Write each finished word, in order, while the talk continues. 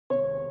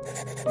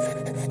We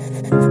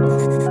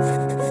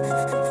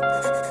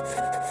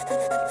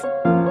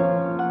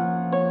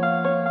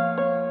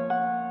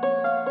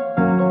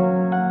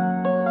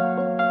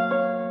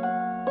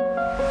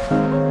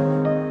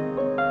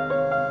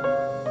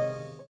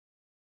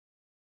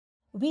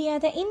are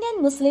the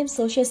Indian Muslim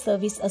Social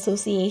Service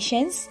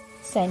Association's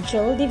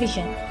Central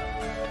Division,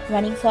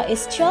 running for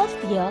its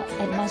 12th year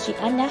at Masjid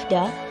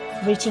An-Nahda,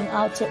 reaching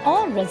out to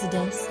all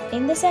residents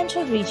in the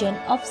central region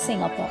of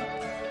Singapore.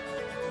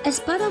 As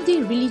part of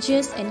the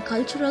Religious and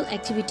Cultural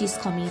Activities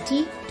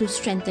Committee to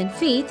strengthen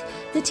faith,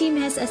 the team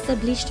has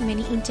established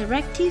many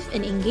interactive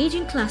and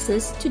engaging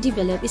classes to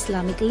develop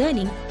Islamic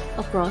learning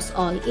across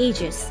all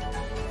ages,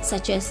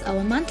 such as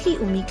our monthly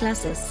Ummi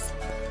classes.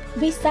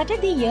 We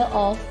started the year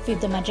off with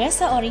the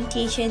Madrasah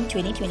Orientation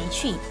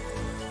 2023,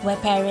 where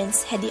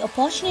parents had the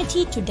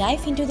opportunity to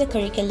dive into the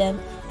curriculum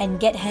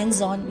and get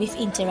hands-on with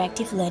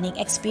interactive learning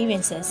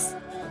experiences.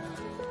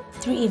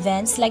 Through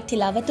events like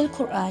Tilawatul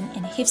Quran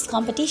and Hifz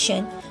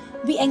competition,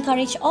 we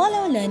encourage all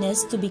our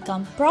learners to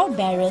become proud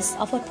bearers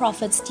of our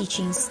Prophet's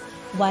teachings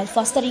while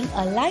fostering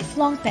a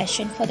lifelong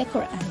passion for the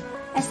Quran.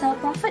 As our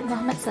Prophet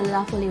Muhammad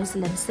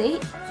ﷺ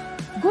said,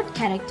 good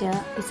character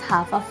is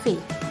half of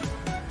faith.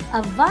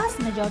 A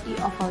vast majority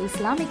of our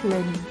Islamic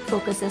learning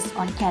focuses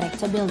on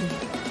character building,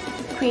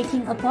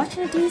 creating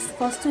opportunities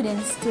for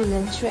students to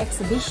learn through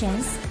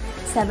exhibitions.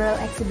 Several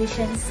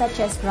exhibitions such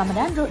as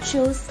Ramadan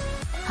roadshows,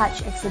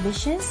 Hajj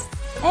exhibitions,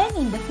 and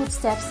in the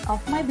footsteps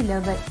of my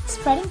beloved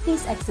Spreading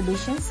Peace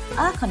exhibitions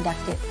are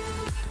conducted.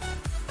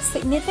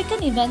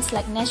 Significant events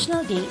like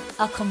National Day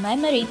are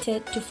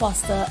commemorated to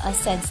foster a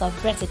sense of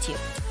gratitude.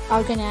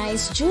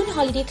 Organize June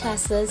holiday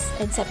classes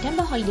and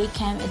September holiday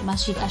camp at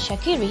Masjid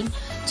Ash-Shakirin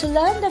to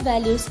learn the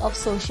values of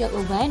social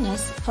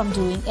awareness from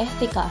doing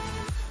ihtikaf.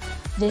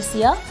 This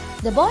year,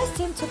 the boys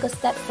team took a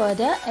step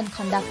further and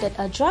conducted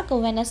a drug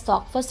awareness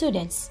talk for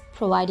students,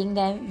 providing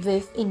them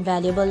with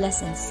invaluable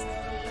lessons.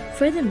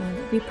 Furthermore,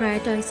 we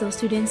prioritize our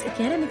students'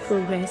 academic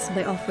progress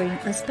by offering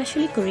a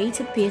specially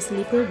curated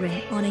PSLE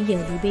program on a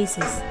yearly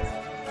basis.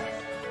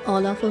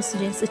 All of our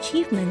students'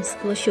 achievements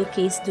were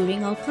showcased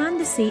during our Plant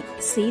the Seed,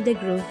 See the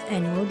Growth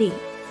annual day.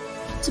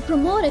 To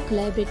promote a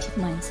collaborative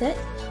mindset,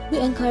 we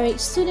encourage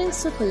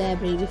students to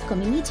collaborate with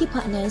community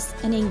partners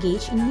and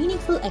engage in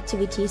meaningful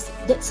activities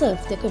that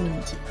serve the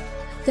community.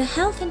 The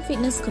Health and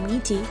Fitness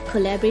Committee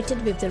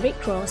collaborated with the Red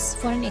Cross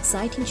for an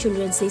exciting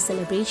Children's Day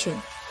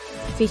celebration,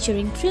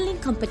 featuring thrilling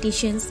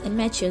competitions and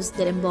matches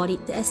that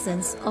embodied the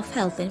essence of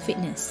health and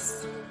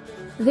fitness.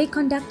 They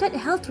conducted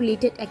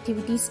health-related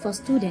activities for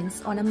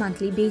students on a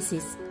monthly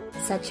basis,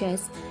 such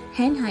as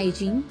hand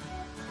hygiene,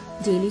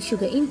 daily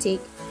sugar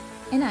intake,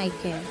 and eye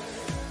care.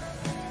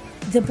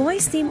 The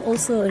boys' team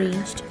also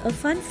arranged a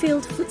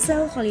fun-filled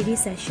futsal holiday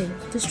session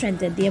to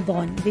strengthen their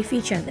bond with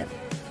each other.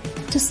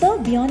 To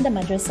serve beyond the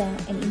madrasa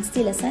and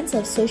instill a sense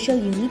of social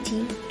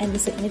unity and the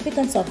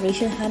significance of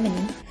racial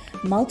harmony,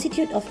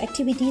 multitude of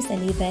activities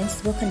and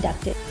events were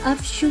conducted.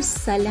 Afshus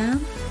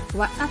salam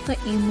wa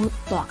at'imut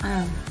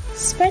ta'am.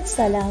 Spread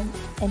salam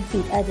and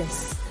feed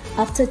others.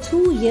 After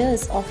 2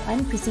 years of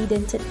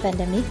unprecedented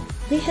pandemic,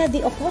 we had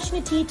the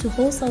opportunity to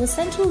host our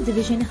Central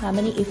Division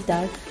Harmony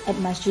Iftar at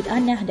Masjid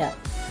An-Nahda,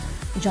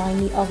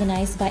 jointly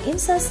organized by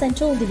IMSSA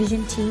Central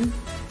Division Team,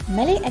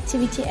 Malay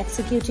Activity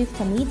Executive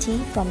Committee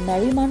from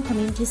Marymount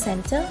Community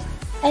Centre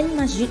and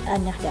Masjid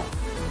An-Nahda.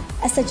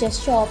 As a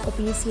gesture of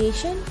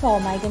appreciation for our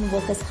migrant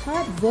workers'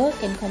 hard work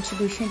and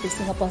contribution to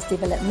Singapore's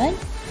development,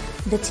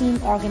 the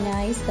team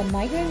organized the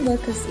Migrant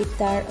Workers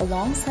Iftar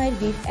alongside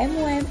with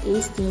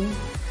MOMA's team,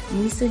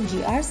 Nisun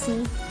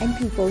GRC and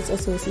People's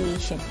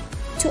Association.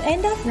 To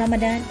end off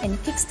Ramadan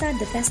and kickstart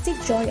the festive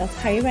joy of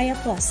Hari Raya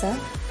Puasa,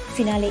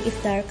 Finale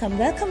Iftar Come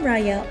Welcome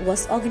Raya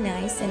was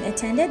organized and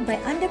attended by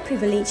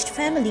underprivileged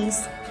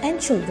families and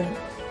children.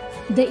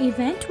 The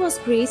event was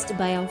graced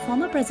by our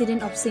former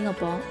President of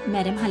Singapore,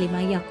 Madam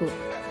Halimah Yaakob,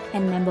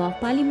 and Member of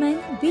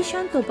Parliament,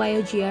 Bishan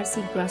Topayo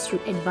GRC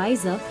Grassroots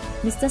Advisor,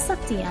 Mr.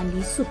 Sakti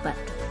Andi Supat.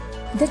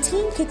 The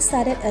team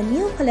kickstarted a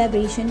new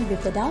collaboration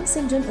with the Down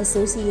Syndrome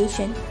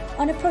Association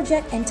on a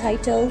project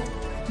entitled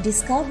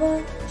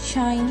Discover,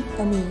 Shine,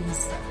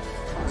 Amaze.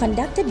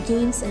 Conducted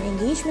games and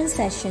engagement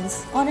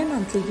sessions on a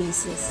monthly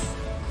basis.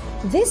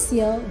 This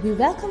year, we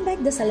welcome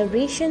back the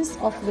celebrations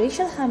of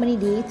Racial Harmony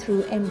Day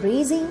through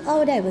embracing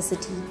our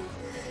diversity,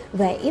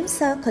 where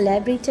IMSSA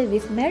collaborated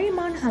with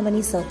Marymount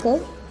Harmony Circle,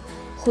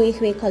 Hui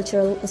Hui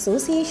Cultural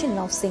Association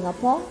of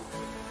Singapore,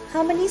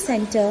 Harmony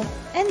Centre,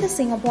 and the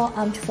Singapore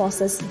Armed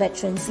Forces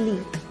Veterans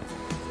League.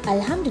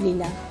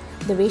 Alhamdulillah,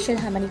 the Racial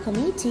Harmony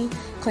Committee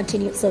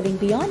continued serving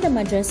beyond the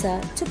madrasa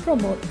to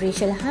promote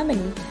racial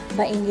harmony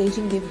by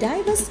engaging with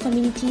diverse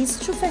communities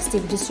through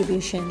festive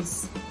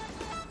distributions.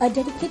 A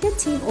dedicated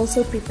team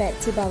also prepared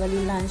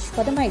Tibawali lunch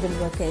for the migrant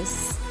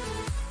workers.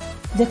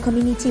 The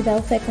Community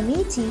Welfare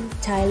Committee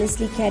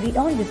tirelessly carried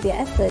on with their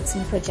efforts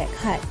in Project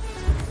Hut,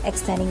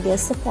 extending their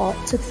support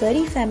to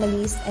 30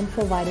 families and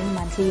providing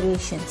monthly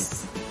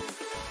rations.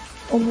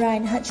 Umrah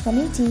and Hajj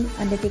Committee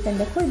undertaken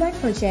the Qurban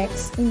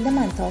projects in the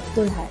month of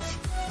Dhul Hajj.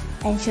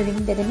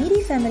 ensuring that the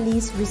needy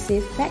families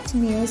receive packed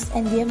meals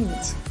and their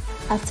meat.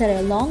 After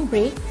a long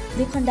break,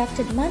 they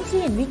conducted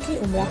monthly and weekly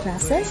Umrah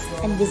classes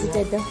and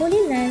visited the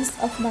holy lands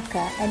of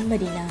Makkah and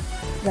Medina,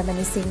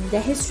 reminiscing the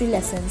history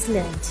lessons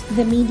learned.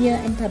 The Media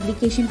and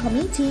Publication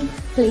Committee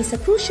plays a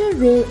crucial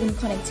role in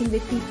connecting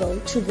with people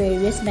through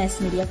various mass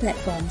media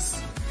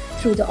platforms.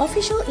 Through the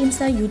official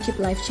IMSSA YouTube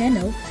live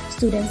channel,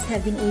 students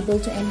have been able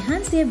to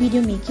enhance their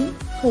video making,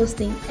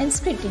 hosting, and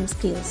scripting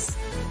skills.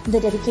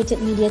 The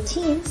dedicated media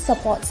team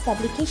supports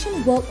publication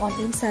work on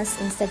IMSSA's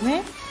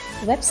Instagram,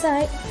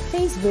 website,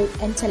 Facebook,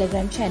 and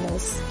Telegram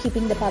channels,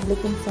 keeping the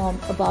public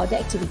informed about the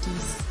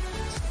activities.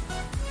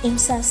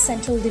 IMSSA's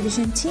Central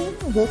Division team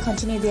will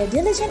continue their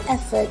diligent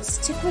efforts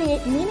to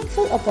create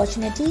meaningful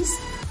opportunities,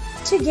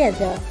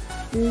 together,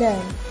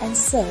 learn, and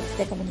serve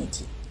the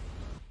community.